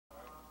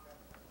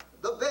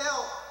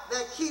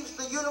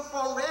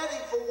uniform ready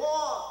for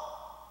war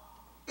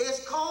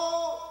is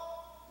called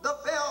the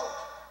belt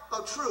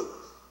of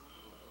truth.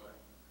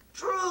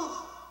 Truth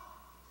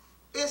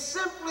is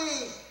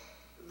simply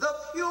the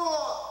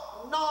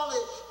pure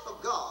knowledge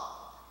of God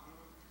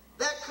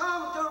that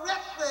come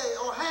directly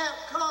or have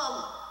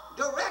come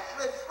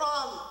directly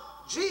from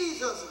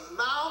Jesus'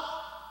 mouth,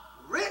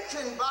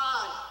 written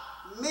by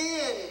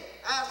men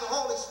as the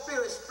Holy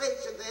Spirit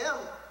spake to them,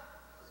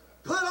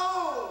 put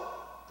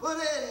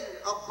in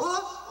a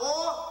book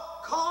or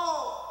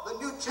called the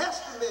New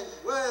Testament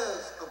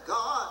words of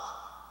God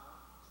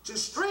to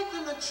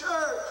strengthen the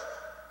church,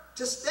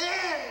 to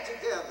stand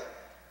together,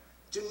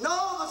 to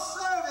know the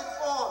service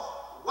for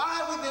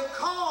why we've been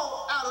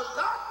called out of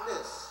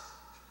darkness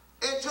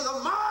into the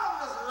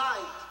marvelous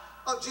light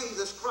of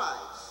Jesus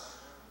Christ.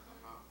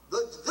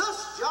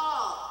 This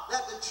job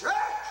that the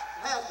church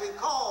has been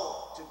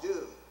called to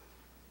do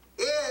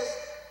is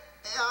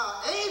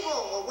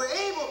we're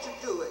able to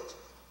do it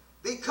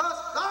because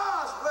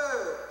God's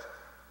word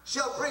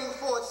shall bring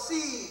forth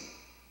seed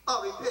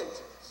of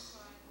repentance.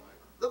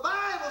 The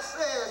Bible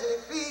says in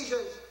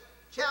Ephesians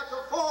chapter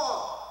 4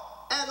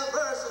 and the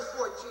verses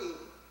 14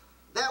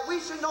 that we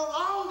should no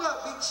longer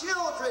be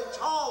children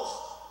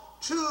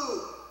tossed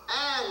to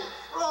and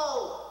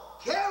fro,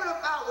 carried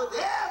about with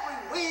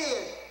every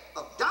wind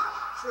of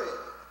doctrine,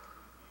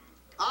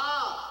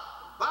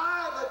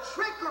 by the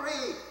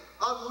trickery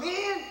of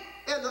men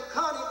and the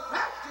cunning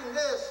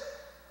craftiness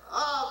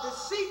of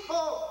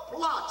deceitful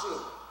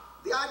plotting.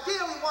 The idea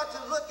we want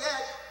to look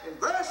at in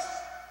verse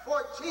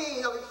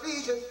 14 of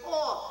Ephesians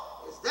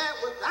 4 is that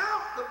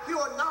without the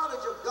pure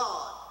knowledge of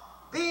God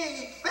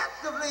being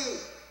effectively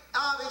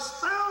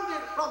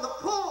expounded from the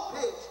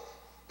pulpit,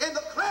 in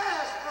the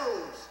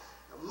classrooms,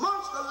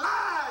 amongst the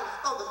lives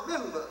of the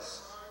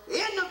members,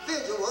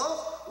 individuals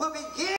will begin